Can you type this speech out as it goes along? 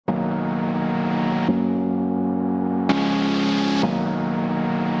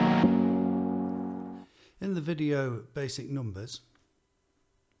video Basic Numbers,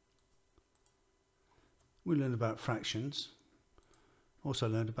 we learned about fractions, also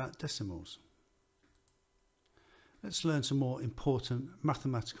learned about decimals. Let's learn some more important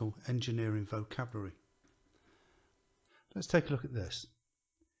mathematical engineering vocabulary. Let's take a look at this.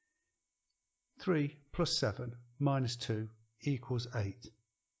 3 plus 7 minus 2 equals 8.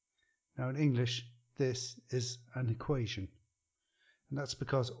 Now in English this is an equation, and that's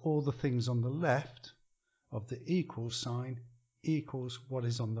because all the things on the left of the equals sign equals what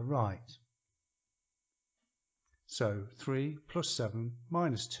is on the right. So 3 plus 7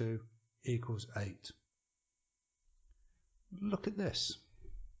 minus 2 equals 8. Look at this.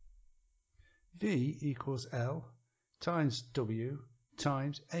 V equals L times W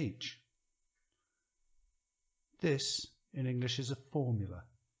times H. This in English is a formula.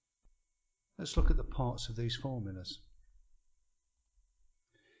 Let's look at the parts of these formulas.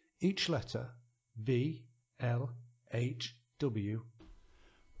 Each letter V, L, H, W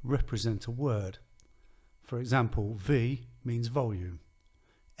represent a word. For example, V means volume,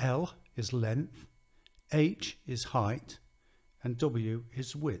 L is length, H is height, and W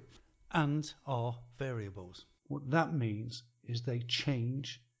is width, and are variables. What that means is they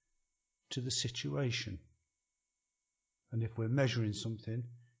change to the situation. And if we're measuring something,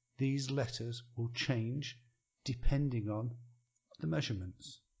 these letters will change depending on the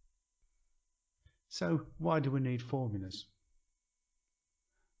measurements. So why do we need formulas?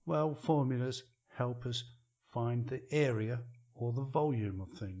 Well, formulas help us find the area or the volume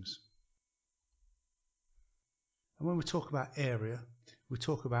of things. And when we talk about area, we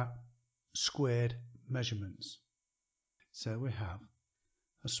talk about squared measurements. So we have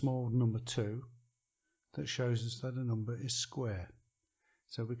a small number 2 that shows us that a number is square.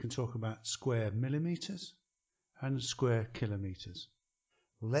 So we can talk about square millimeters and square kilometers.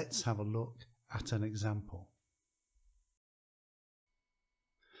 Let's have a look at an example.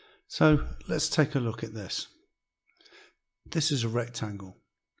 So let's take a look at this. This is a rectangle,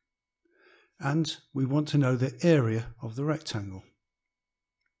 and we want to know the area of the rectangle.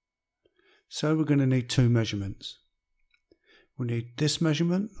 So we're going to need two measurements. We need this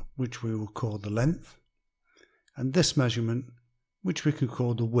measurement, which we will call the length, and this measurement, which we can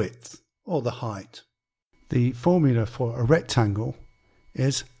call the width or the height. The formula for a rectangle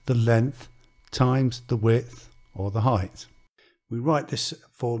is the length times the width or the height. We write this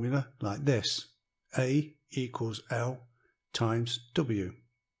formula like this: A equals L times W.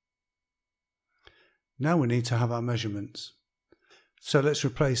 Now we need to have our measurements. So let's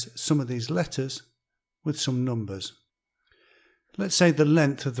replace some of these letters with some numbers. Let's say the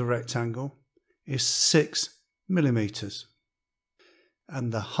length of the rectangle is 6 millimeters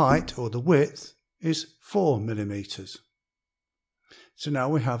and the height or the width is 4 millimeters. So now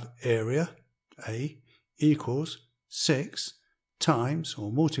we have area A equals 6 times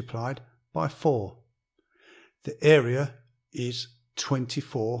or multiplied by 4. The area is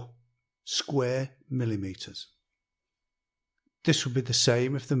 24 square millimeters. This would be the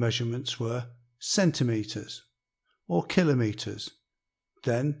same if the measurements were centimeters or kilometers.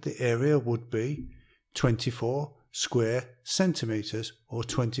 Then the area would be 24 square centimeters or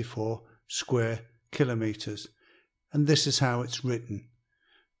 24 square kilometers. And this is how it's written: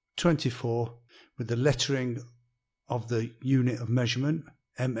 24 with the lettering of the unit of measurement,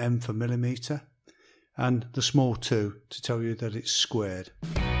 mm for millimeter, and the small 2 to tell you that it's squared.